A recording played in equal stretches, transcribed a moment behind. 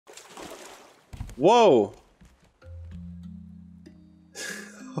Whoa.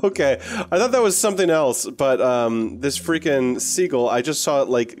 Okay, I thought that was something else, but this freaking seagull, I just saw it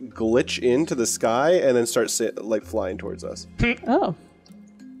like glitch into the sky and then start like flying towards us. Oh.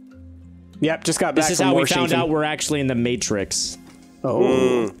 Yep, just got back This is from how we Washington. found out we're actually in the Matrix.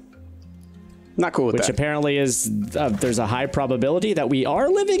 Oh. Not cool with Which that. apparently is, there's a high probability that we are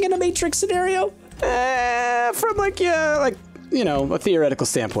living in a Matrix scenario. From like, you know, a theoretical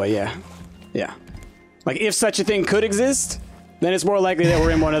standpoint, yeah. Yeah. Like, if such a thing could exist, then it's more likely that we're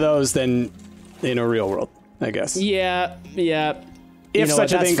in one of those than in a real world, I guess. Yeah, yeah. If know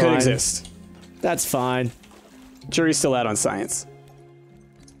such what, a thing that's could fine. exist. That's fine. Jury's still out on science.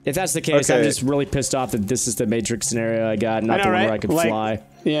 If that's the case, I'm Okay. just really pissed off that this is the Matrix scenario I got, not I know, the one right? where I could Like- fly.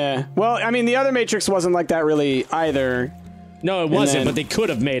 Yeah. Well, I mean, the other Matrix wasn't like that really either. No, it wasn't, then- but they could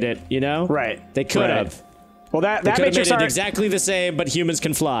have made it, you know? Right. They could Right. have. Well, that They could have made Matrix it already, exactly the same, but humans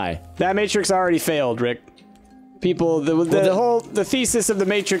can fly. that Matrix already failed, Rick. People, the thesis of the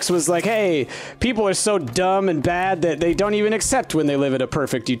Matrix was like, hey, people are so dumb and bad that they don't even accept when they live in a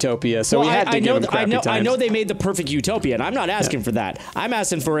perfect utopia. So we had to give them crappy times. I know they made the perfect utopia, and I'm not asking for that. I'm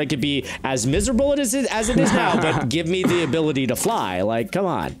asking for it to be as miserable as it is now, but give me the ability to fly. Like, come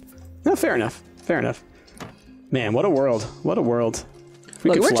on. No, fair enough. Fair enough. Man, what a world. What a world. We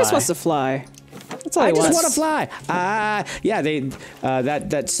Look, could Rick just fly. wants to fly. That's all I he just wants. want to fly. Yeah,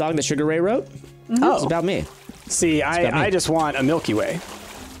 that song that Sugar Ray wrote. It's Oh, about me. see, about me. I just want a Milky Way.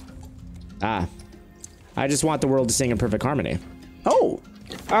 I just want the world to sing in perfect harmony. Oh,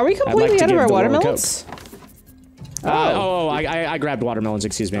 Are we like completely to out of give our the world watermelons? I grabbed watermelons.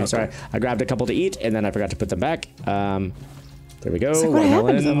 Excuse me. I'm sorry. I grabbed a couple to eat, and then I forgot to put them back. There we go. like, what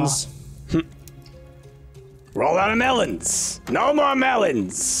happened to them Watermelons. roll out of melons. No more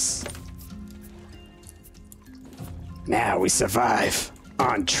melons. Now we survive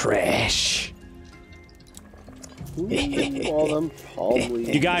on trash. All them palm leaves.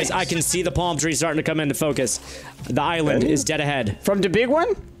 You guys, I can see the palm tree starting to come into focus. The island is dead ahead. From the big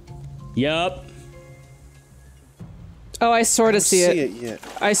one? Yup. Oh, I sort of see See it. it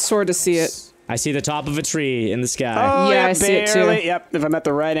yet? I sort of see it. I see the top of a tree in the sky. Oh, Yeah, yeah, I see it too. barely. Yep, if I'm at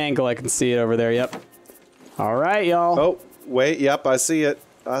the right angle, I can see it over there. Yep. All right, y'all. Oh, wait. Yep, I see it.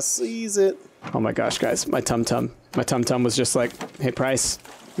 I sees it. Oh my gosh, guys, my tum-tum. My tum-tum was just like, hey, Price,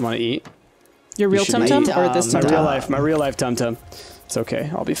 you want to eat? Your real should tum tum eat. or this My tum tum? real life tum-tum. It's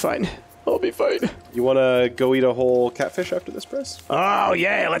okay, I'll be fine. I'll be fine. You want to go eat a whole catfish after this, Press? Oh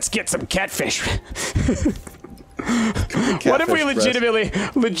yeah, let's get some catfish. Catfish, What if we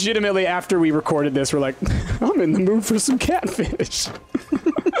Press. legitimately after we recorded this, we're like, I'm in the mood for some catfish.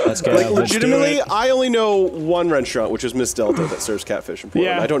 Let's go. Like, Let's do legitimately, it. I only know one restaurant, which is Miss Delta, that serves catfish in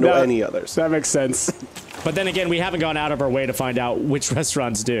Portland. I don't know that- any others. That makes sense. But then again, we haven't gone out of our way to find out which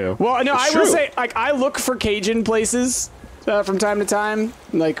restaurants do. Well, no, It's I will true. say, like, I look for Cajun places from time to time.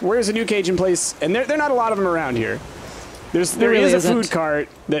 Like, where's a new Cajun place? And there are not a lot of them around here. There really is a isn't. food cart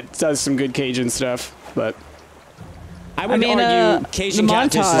that does some good Cajun stuff, but I would mean, argue Cajun the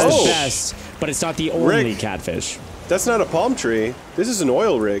catfish is montage. the Oh. best, but it's not the only Rick. catfish. That's not a palm tree. This is an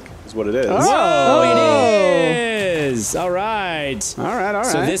oil rig, is what it is. Oh, it is! All right. all right.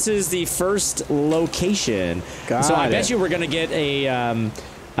 So this is the first location. Got so I bet it. you we're gonna get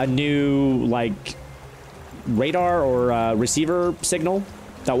a new like radar or receiver signal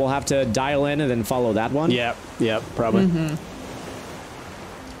that we'll have to dial in and then follow that one. Yep, probably. Mm-hmm.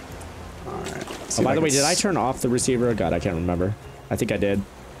 All right. Oh, by the way, did I turn off the receiver? God, I can't remember. I think I did.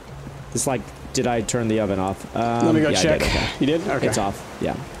 It's like, did I turn the oven off? Let me go yeah, I check. did, okay. You did? Okay. It's off.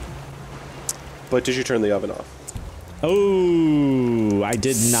 Yeah. But did you turn the oven off? Oh, I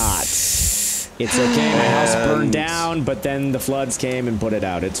did not. It's okay. My house burned down, but then the floods came and put it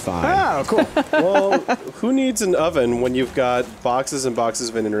out. It's fine. Oh, cool. Well, who needs an oven when you've got boxes and boxes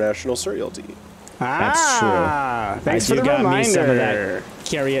of international cereal to eat? That's true. Thanks I for do the got reminder. me some of that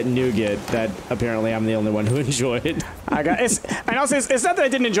carry it nougat that apparently I'm the only one who enjoyed. I got it's, and also it's not that I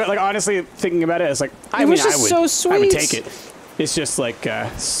didn't enjoy it. Like, honestly, thinking about it, it's like I It mean, was just I would, so I would sweet. take it. It's just like, yeah,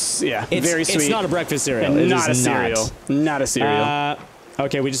 very sweet. It's not a breakfast cereal. and It not a is cereal. Not a cereal.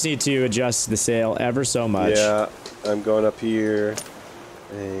 Okay, we just need to adjust the sail ever so much. Yeah, I'm going up here.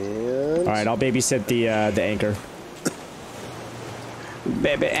 And All right, I'll babysit the anchor.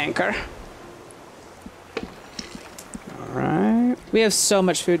 Baby anchor. All right. We have so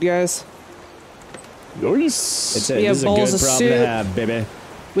much food, guys. Nice. This We have is a bowls good of problem soup. to have, baby.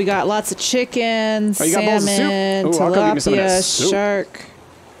 We got lots of chicken, Oh, you got bowls of soup? salmon, Ooh, I'll go give me some of that tilapia, soup. shark.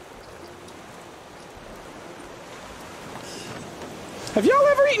 Have y'all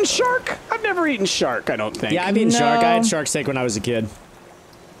ever eaten shark? I've never eaten shark. I don't think. Yeah, I've eaten shark. I No. had shark steak when I was a kid.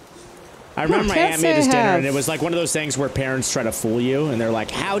 I remember my can't aunt say made us I dinner, have. and it was like one of those things where parents try to fool you, and they're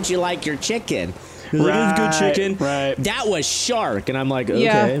like, "How'd you like your chicken?" It was good chicken. Right. That was shark, and I'm like, okay,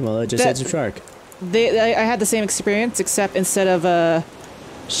 Yeah, well, I just had some shark. I had the same experience, except instead of a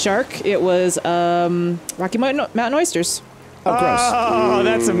shark, it was Rocky Mountain oysters. Oh, gross. Oh,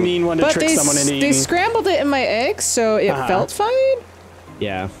 that's a mean one to But trick someone into they eating. scrambled it in my eggs, so it felt fine.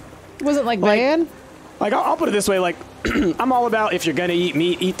 Yeah. It wasn't like bad. Like, I'll put it this way, like, I'm all about if you're gonna eat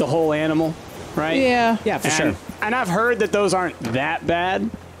meat, eat the whole animal, right? Yeah. Yeah, for sure. And I've heard that those aren't that bad,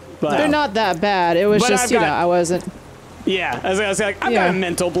 but They're not that bad. It was But just, I've got- I wasn't. yeah, as I was like, I've Yeah. got a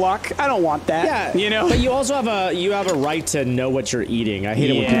mental block. I don't want that. Yeah, you know. But you also have a right to know what you're eating. I hate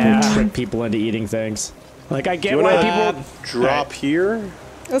it when Yeah. people trick people into eating things. Like, I Do get you why want people to drop here?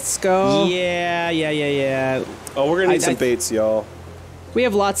 Let's go. Yeah. Oh, we're gonna need I- some baits, y'all. We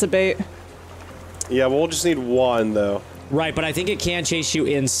have lots of bait. Yeah, we'll just need one though. Right, but I think it can chase you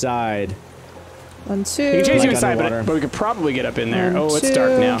inside. 1, 2. You can chase you Like inside, underwater. but we could probably get up in there. One, Oh, it's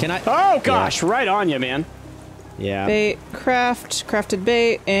dark two. now. Can I- Oh gosh, right on you, man. Yeah. Bait, crafted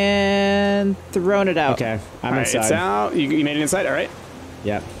bait, and thrown it out. Okay, I'm All right, inside. it's out. You made it inside. All right.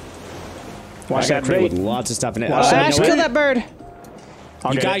 Yep. Watch I that got a crate with bait. lots of stuff in it. Watch Oh, that Ash, bait. kill that bird.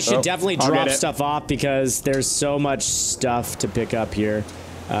 I'll You get guys it. should definitely I'll drop get it. stuff off because there's so much stuff to pick up here.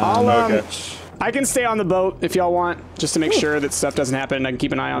 Okay. I can stay on the boat if y'all want, just to make sure that stuff doesn't happen. And I can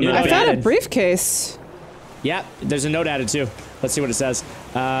keep an eye on Yeah. the I Okay. found a Added. briefcase. Yep, there's a note added too. Let's see what it says.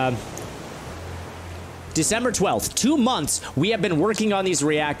 December 12th, 2 months we have been working on these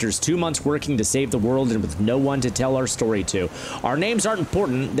reactors, 2 months working to save the world and with no one to tell our story to. Our names aren't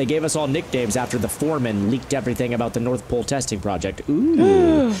important. They gave us all nicknames after the foreman leaked everything about the North Pole testing project.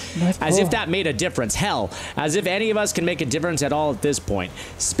 Ooh. As if that made a difference. Hell, as if any of us can make a difference at all at this point.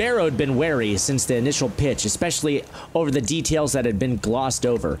 Sparrow had been wary since the initial pitch, especially over the details that had been glossed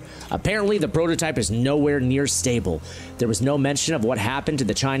over. Apparently, the prototype is nowhere near stable. There was no mention of what happened to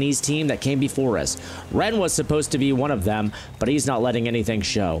the Chinese team that came before us. Ren was supposed to be one of them, but he's not letting anything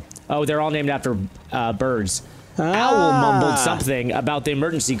show. Oh, they're all named after birds. Owl mumbled something about the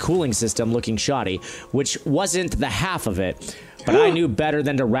emergency cooling system looking shoddy, which wasn't the half of it. But I knew better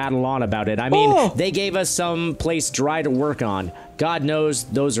than to rattle on about it. I mean, they gave us some place dry to work on. God knows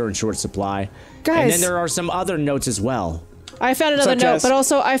those are in short supply. And Guys. then there are some other notes as well. I found another up, note, Jess? but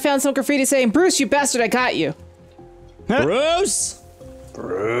also I found some graffiti saying, "Bruce, you bastard, I got you." Bruce?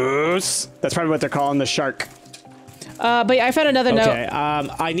 Bruce. That's probably what they're calling the shark. But yeah, I found another Okay, note.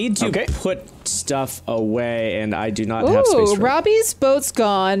 I need to Okay. put stuff away, and I do not have space Ooh, for it. Robbie's boat's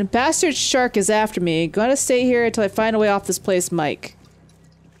gone. Bastard shark is after me. Gonna stay here until I find a way off this place, Mike.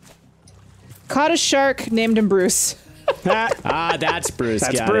 Caught a shark, named him Bruce. Ah, that's Bruce.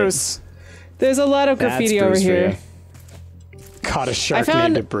 That's got it. Bruce. There's a lot of That's graffiti Bruce over for here. you. Caught a shark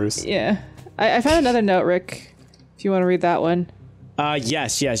found- named it Bruce. Yeah. I found another note, Rick. If you want to read that one.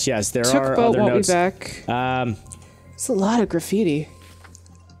 Yes. There Took are boat, other won't notes. be back. It's a lot of graffiti.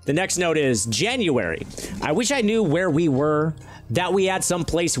 The next note is January. I wish I knew where we were, that we had some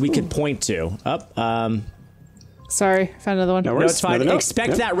place we could point to. Sorry, found another one. No No, worries. it's fine. Another note. Expect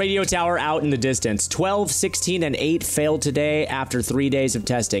Yep. that radio tower out in the distance. 12, 16, and 8 failed today after 3 days of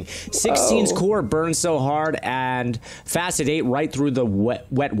testing. 16's core burned so hard and fast it ate right through the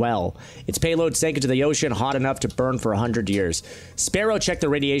wet well. Its payload sank into the ocean hot enough to burn for 100 years. Sparrow checked the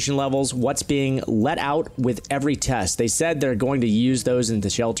radiation levels, what's being let out with every test. They said they're going to use those in the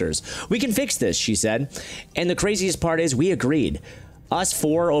shelters. We can fix this, she said. And the craziest part is we agreed. Us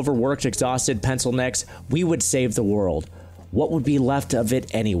 4 overworked, exhausted pencil necks, we would save the world. What would be left of it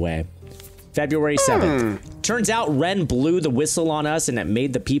anyway? February 7th. Turns out Ren blew the whistle on us and it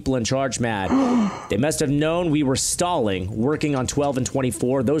made the people in charge mad. They must have known we were stalling, working on 12 and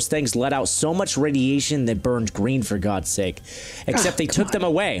 24. Those things let out so much radiation they burned green, for God's sake. Except they took them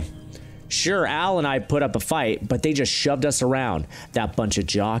away. Sure, Al and I put up a fight, but they just shoved us around. That bunch of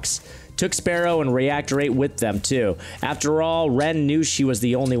jocks. Took Sparrow and Reactor 8 with them, too. After all, Ren knew she was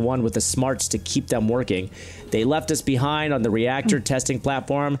the only one with the smarts to keep them working. They left us behind on the reactor testing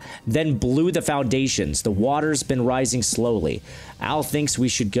platform, then blew the foundations. The water's been rising slowly. Al thinks we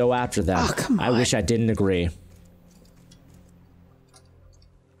should go after them. Oh, come I on. wish I didn't agree.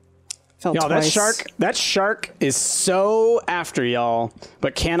 Fell Y'all, twice. that shark is so after y'all,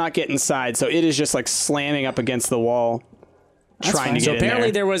 but cannot get inside. So it is just like slamming up against the wall, trying to get So in apparently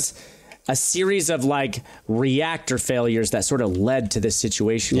there. there was a series of like reactor failures that sort of led to this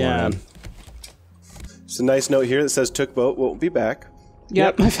situation. we're Yeah. in. Just a nice note here that says took boat, won't be back.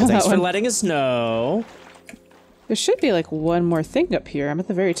 Yep, I found Thanks that for one. letting us know. There should be like one more thing up here. I'm at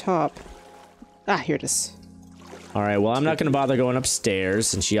the very top. Ah, here it is. All right, well, I'm not going to bother going upstairs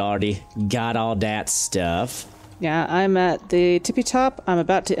since she already got all that stuff. Yeah, I'm at the tippy top. I'm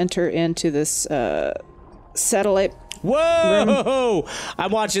about to enter into this satellite. Whoa!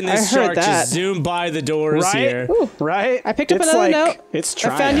 I'm watching this shark just zoom by the doors here. Ooh. Right? I picked up another note. It's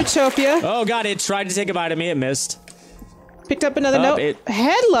trying. I found Utopia. Oh, God, it tried to take a bite of me. It missed. Picked up another note.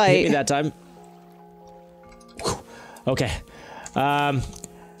 Headlight. Hit me that time. Okay.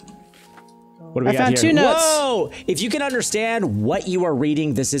 What do we got here? I found 2 notes. Whoa! If you can understand what you are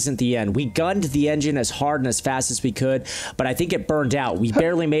reading, this isn't the end. We gunned the engine as hard and as fast as we could, but I think it burned out. We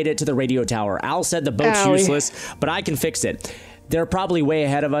barely made it to the radio tower. Al said the boat's useless, but I can fix it. They're probably way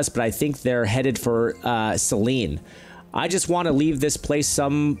ahead of us, but I think they're headed for Celine. I just want to leave this place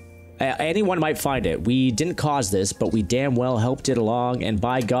anyone might find it. We didn't cause this, but we damn well helped it along, and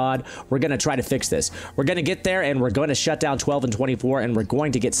by God, we're going to try to fix this. We're going to get there, and we're going to shut down 12 and 24, and we're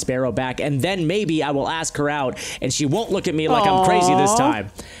going to get Sparrow back, and then maybe I will ask her out, and she won't look at me like I'm crazy this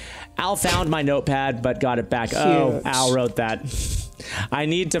time. Al found my notepad, but got it back. Cute. Oh, Al wrote that. I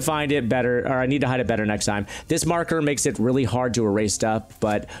need to find it better, or I need to hide it better next time. This marker makes it really hard to erase stuff,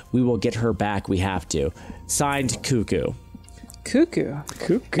 but we will get her back. We have to. Signed, Cuckoo. Cuckoo.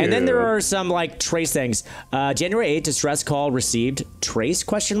 And then there are some like trace things. January 8th, distress call received. Trace ?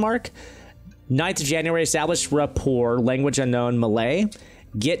 9th of January, established rapport. Language unknown. Malay.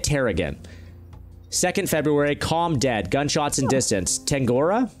 Get Tarragon. 2nd February, calm dead. Gunshots in distance.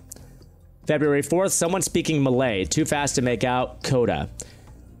 Tangora. February 4th, someone speaking Malay. Too fast to make out. Coda.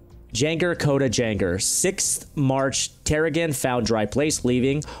 Janger, Coda, Janger. 6th March, Tarragon found dry place,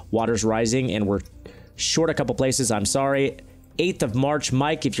 leaving. Water's rising, and we're short a couple places. I'm sorry. 8th of March,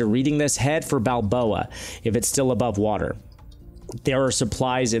 Mike, if you're reading this, head for Balboa if it's still above water. There are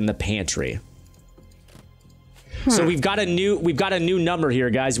supplies in the pantry. So we've got a new number here,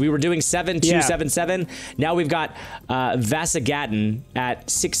 guys. We were doing 7277. Now we've got Vasagatten at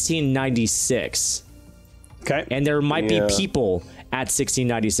 1696. Okay. And there might be people at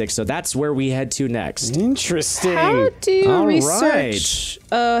 1696. So that's where we head to next. Interesting. How do you research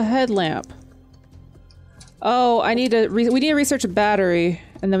a headlamp? Oh, we need to research a battery,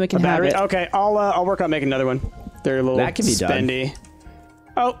 and then we can have it. Okay, I'll work on making another one. They're a little spendy.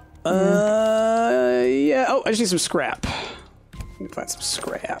 Oh, yeah. Oh, I just need some scrap. Let me find some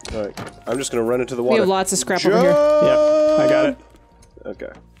scrap. All right, I'm just gonna run into the water. We have lots of scrap over here. Yep, I got it.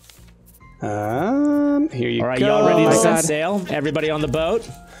 Okay. Here you go. All right, y'all ready to set sail? Everybody on the boat?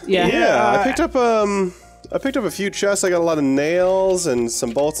 Yeah. I picked up a few chests. I got a lot of nails and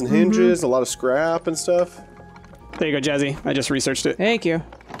some bolts and hinges, a lot of scrap and stuff. There you go, Jazzy. I just researched it. Thank you.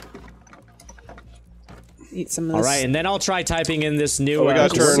 Eat some of this. All right, and then I'll try typing in this new. We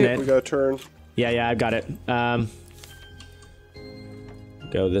got a turn. We got a turn. Yeah, I've got it.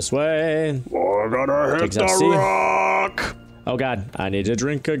 Go this way. We're gonna hit the rock. Oh God, I need to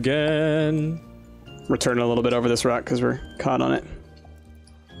drink again. We're turning a little bit over this rock because we're caught on it.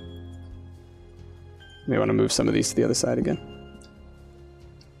 May want to move some of these to the other side again.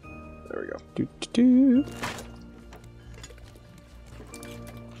 There we go.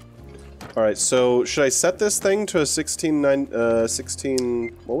 All right, so should I set this thing to a 16?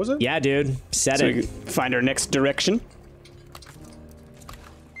 What was it? Yeah, dude, set so it. We can find our next direction.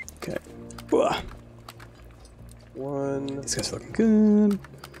 Okay. One. These guys are looking good.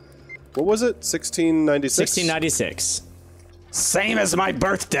 What was it? 1696. 1696. Same as my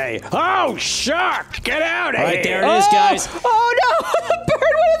birthday. Oh, shark! Get out of here! All right, there it is, guys. Oh no! The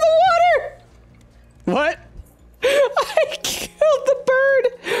bird went in the water! What? I killed the bird!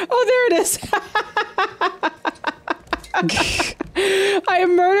 Oh, there it is. I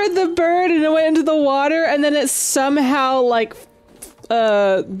murdered the bird and it went into the water, and then it somehow, like,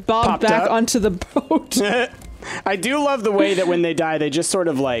 bobbed back onto the boat. I do love the way that when they die, they just sort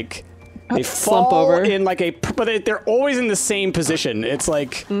of, like... They slump fall over in like but they're always in the same position. It's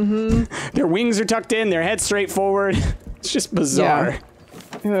like their wings are tucked in, their head's straight forward. It's just bizarre.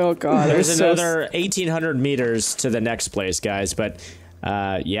 Yeah. Oh God, there's another 1,800 meters to the next place, guys. But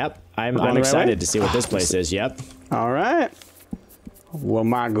yep, I'm excited to see what this place is. Yep. All right. Well,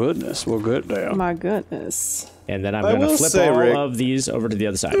 my goodness, we're good there. My goodness. And then I'm going to flip all of these over to the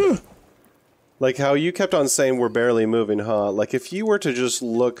other side. Like how you kept on saying we're barely moving, huh? Like if you were to just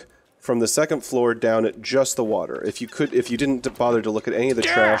look from the second floor down at just the water, if you didn't bother to look at any of the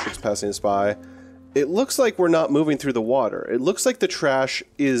trash that's passing us by, it looks like we're not moving through the water. It looks like the trash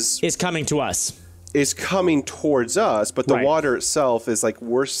is coming to us. Is coming towards us, but the water itself is like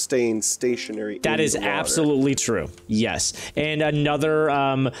we're staying stationary. That is absolutely true. Yes, and another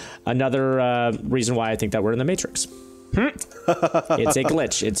reason why I think that we're in the Matrix. It's a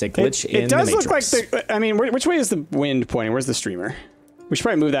glitch. It's a glitch in It does the look like Matrix. I mean, which way is the wind pointing? Where's the streamer? We should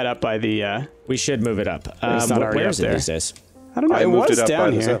probably move that up by the. We should move it up. It's not already where up is it there. these days? I don't know. I It moved was it up by down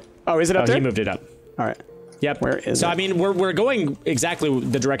the here. zip. Oh, is it up Oh, there? he moved it up. All right. Yep. Where is so it? I mean, we're going exactly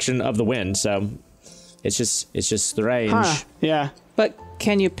the direction of the wind. So it's just the range. Huh. Yeah. But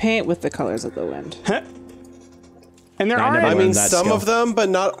can you paint with the colors of the wind? And there I are. never I learned mean, that some skill. of them, but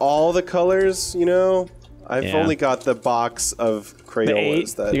not all the colors. You know, I've Yeah. only got the box of The Crayolas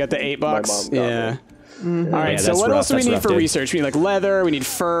 8. that You got the 8 box. my mom got Yeah. me. All right. Yeah, so that's what rough. else do we That's need rough, for dude. research? We need like leather. We need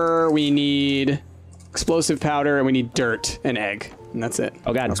fur. We need explosive powder, and we need dirt and egg. And that's it.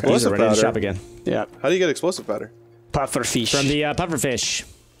 Oh god, Okay. these are Explosive ready to powder. shop again. Yeah. How do you get explosive powder? Puffer fish. From the pufferfish.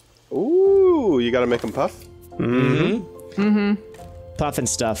 Ooh, you gotta make them puff. Puff and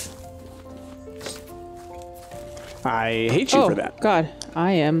stuff. I hate you Oh for that. God,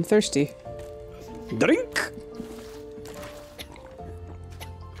 I am thirsty. Drink.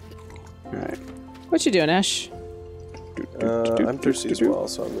 All right. What you doing, Ash? I'm thirsty as well,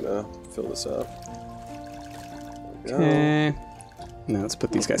 so I'm gonna fill this up. There we go. Okay. Now let's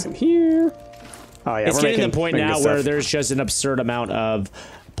put these guys in here. Oh yeah, It's we're getting to making, the point making now good where stuff. there's just an absurd amount of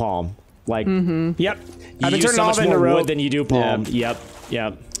palm. Like Yep. you I've been use turning so all much of it into more rope. wood than you do palm. Yep.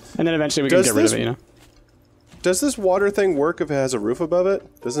 Yep. And then eventually we can Does get rid of this- it, you know? Does this water thing work if it has a roof above it?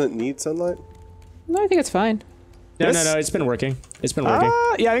 Doesn't it need sunlight? No, I think it's fine. No, Yes? no, it's been working. It's been working.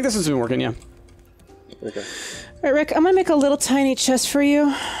 Yeah, I think this has been working, yeah. Okay. All right, Rick, I'm gonna make a little tiny chest for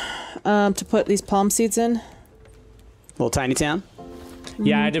you to put these palm seeds in. Little tiny town.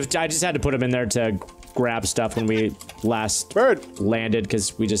 Yeah, I just had to put them in there to grab stuff when we last Bird. landed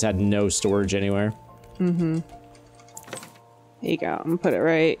because we just had no storage anywhere. There you go. I'm gonna put it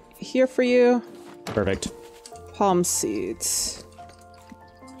right here for you. Perfect. Palm seeds.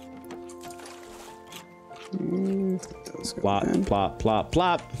 Those go Plop, in. plop, plop,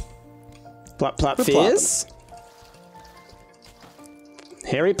 plop. Plop, plop, Quit fizz.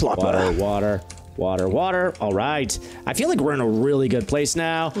 Harry Ploppa. Water, water, water, water. All right. I feel like we're in a really good place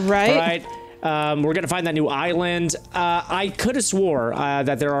now. Right? All right. We're going to find that new island. I could have swore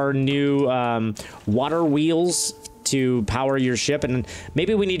that there are new water wheels to power your ship, and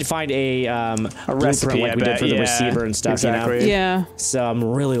maybe we need to find a recipe, blueprint like I we did bet. for the Yeah, receiver and stuff, you know? exactly. Yeah. So I'm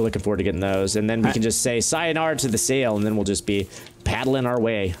really looking forward to getting those, and then we can just say sayonara to the sail, and then we'll just be paddling our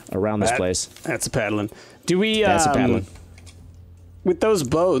way around this place. That's a paddling. Do we, That's a paddling. with those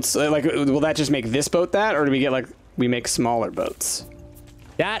boats, like, will that just make this boat that, or do we get, like, we make smaller boats?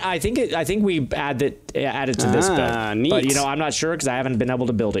 That I think we added to this boat, neat. but you know I'm not sure because I haven't been able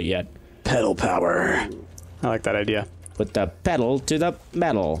to build it yet. Pedal power. I like that idea. Put the pedal to the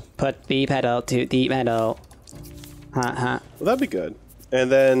metal. Put the pedal to the metal. Well, that'd be good.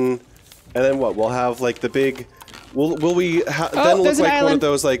 And then what? We'll have like the big. Will we then look there's an like one of island.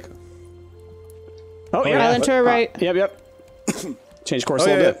 those like? Oh, yeah. Island to our right. Yep. Change course Oh, a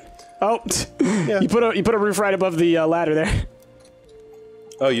little yeah, bit. Oh, Yeah. you put a roof right above the ladder there.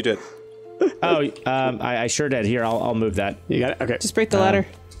 Oh, you did. Oh, I sure did. Here, I'll move that. You got it? Okay. Just break the ladder.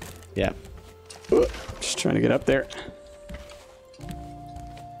 Yeah. Just trying to get up there.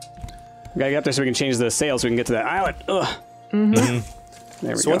 We gotta get up there so we can change the sail so we can get to that island. Ugh.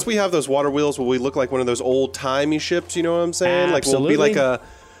 There we So go. once we have those water wheels, will we look like one of those old timey ships? You know what I'm saying? Like we'll be like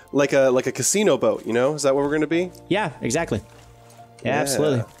a casino boat. You know? Is that what we're gonna be? Yeah, exactly. Yeah,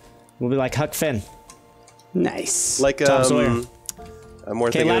 absolutely. We'll be like Huck Finn. Nice. Like Tom Sawyer. I'm more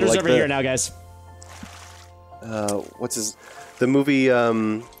Okay, thinking ladder's like over here now, guys. What's the movie?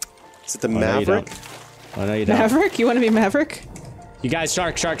 Is it the Oh, no, you Maverick? don't. Oh no, you don't. Maverick? You want to be Maverick? You guys,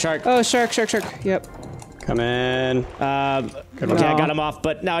 shark. Oh, shark. Yep. Come in. Okay, I got him off,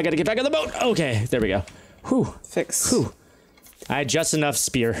 but now I gotta get back on the boat. Okay, there we go. Whew. Fix. Whew. I had just enough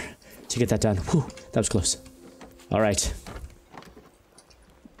spear to get that done. Whew. That was close. All right.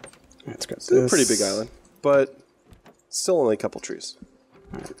 Let's go. It's a pretty big island, but still only a couple trees.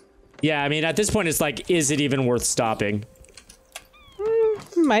 Yeah, I mean, at this point, it's like, is it even worth stopping?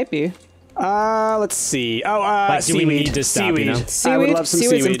 Might be. Let's see. Oh, Like, do we seaweed. need to stop, you seaweed. know? I would Seaweed. love some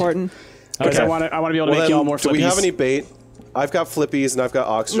Seaweed's seaweed. important. Because Okay. I want to be able to Well, make you all then, more do flippies. we have any bait? I've got flippies and I've got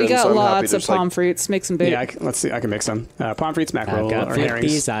oxygen. We got so I'm happy lots to of just, like, palm fruits. Make some bait. Yeah, let's see. I can make some. Palm fruits, mackerel, I've got or herrings.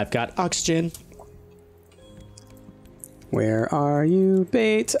 flippies. I've got oxygen. Where are you,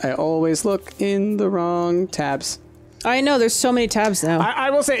 bait? I always look in the wrong tabs. I know, there's so many tabs now. I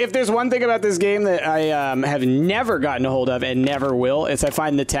will say, if there's one thing about this game that I have never gotten a hold of and never will, it's I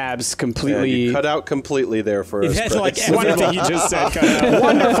find the tabs completely... Yeah, you cut out completely there for us. That's like everything you just said. Cut out.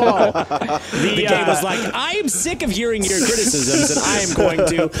 Wonderful. The game was like, I am sick of hearing your criticisms, and I am going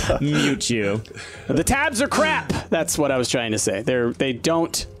to mute you. The tabs are crap. That's what I was trying to say. They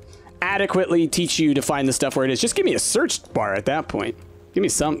don't adequately teach you to find the stuff where it is. Just give me a search bar at that point. Give me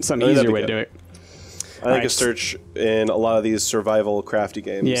some easier way to do it. I think a search in a lot of these survival crafty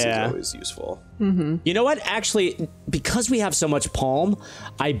games is always useful. You know what? Actually, because we have so much palm,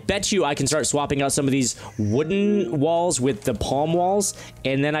 I bet you I can start swapping out some of these wooden walls with the palm walls,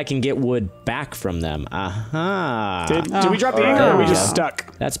 and then I can get wood back from them. Aha. Did we drop the anchor or are we just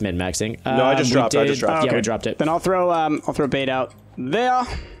stuck? That's min-maxing. No, I just dropped it. Yeah, we dropped it. Then I'll throw bait out there.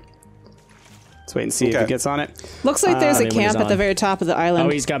 Let's wait and see if it gets on it. Looks like there's a camp at the very top of the island. Oh,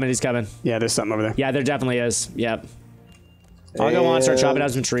 he's coming, he's coming. Yeah, there's something over there. Yeah, there definitely is. Yep. I'll go on, start chopping down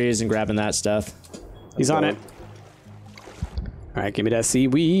some trees and grabbing that stuff. He's on it. All right, give me that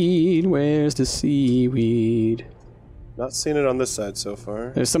seaweed. Where's the seaweed? Not seeing it on this side so far.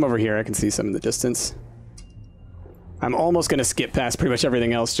 There's some over here. I can see some in the distance. I'm almost going to skip past pretty much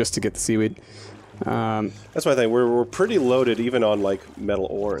everything else just to get the seaweed. That's my thing. We're pretty loaded even on like metal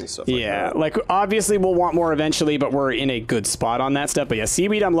ore and stuff. Yeah, like that. like obviously we'll want more eventually, but we're in a good spot on that stuff. But yeah,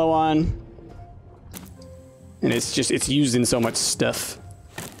 seaweed I'm low on, and it's used in so much stuff.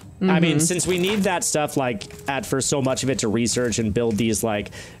 I mean, since we need that stuff like for so much of it to research and build these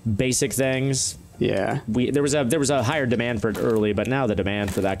like basic things. Yeah, there was a higher demand for it early, but now the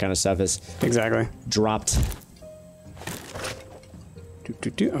demand for that kind of stuff is dropped.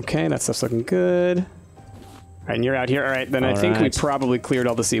 Okay, that stuff's looking good. All right, and you're out here. All right, then I think we probably cleared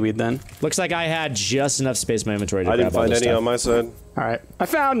all the seaweed then. Looks like I had just enough space in my inventory to grab all this stuff. I didn't find any on my side. All right, I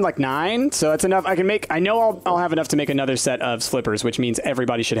found like 9, so that's enough. I know I'll have enough to make another set of slippers, which means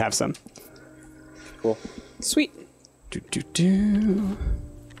everybody should have some. Cool. Sweet.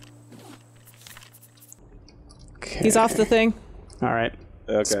 Okay. He's off the thing. All right.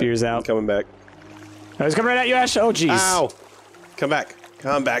 Okay. Spears out. I'm coming back. I was coming right at you, Ash. Oh, jeez. Ow! Come back.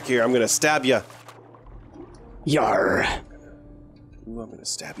 Come back here. I'm gonna stab you. Yar. Ooh, I'm gonna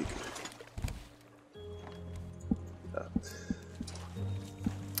stab you.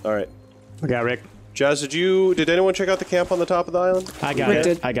 All right. Look out, Rick. Jazz, did anyone check out the camp on the top of the island? I got Rick it.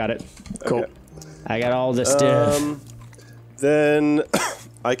 did. I got it. Cool. Okay. I got all this stuff. Then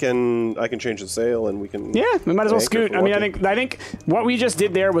I can change the sail and we can. Yeah, we might as well anchor scoot. if we I mean, want I think what we just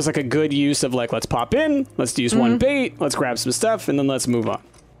did there was like a good use of like, let's pop in, let's use one bait, let's grab some stuff, and then let's move on.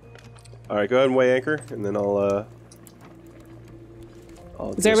 All right, go ahead and weigh anchor, and then I'll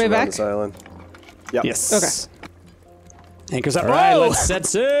Is everybody back? This island. Yeah. Yes. Okay. Anchor's up. All right, Whoa! let's set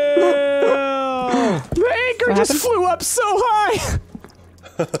sail. The anchor just flew up so high.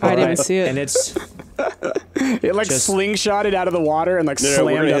 I didn't see it. And it's It like slingshotted out of the water and like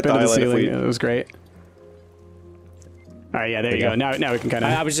slammed up into the ceiling. It was great. All right, yeah, there you go. Now we can kind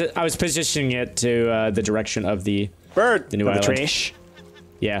of. I was positioning it to the direction of the Bird. new the island. trash.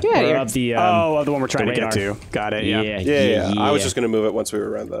 Yeah. Yeah, or you're- of the Of the one we're trying to get radar. to. Got it. Yeah. Yeah. I was just gonna move it once we were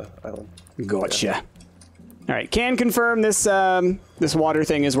around the island. Gotcha. All right, can confirm this this water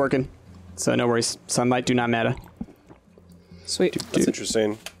thing is working, so no worries. Sunlight do not matter. Sweet. That's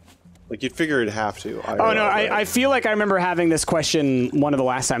interesting. Like you'd figure it'd have to. Oh no, I feel like I remember having this question one of the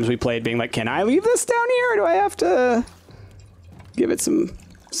last times we played, being like, can I leave this down here, or do I have to give it some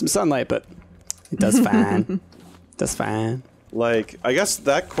sunlight? But it does fine. Does fine. Like, I guess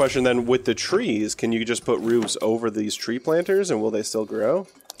that question then with the trees, can you just put roofs over these tree planters and will they still grow?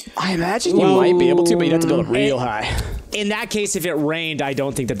 I imagine you might be able to, but you'd have to build it real high. In that case, if it rained, I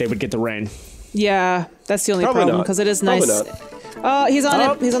don't think that they would get the rain. Yeah, that's the only Probably problem not. because it is Probably nice. not. Oh, he's on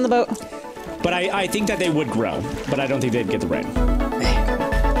it. He's on the boat. But I think that they would grow, but I don't think they'd get the rain.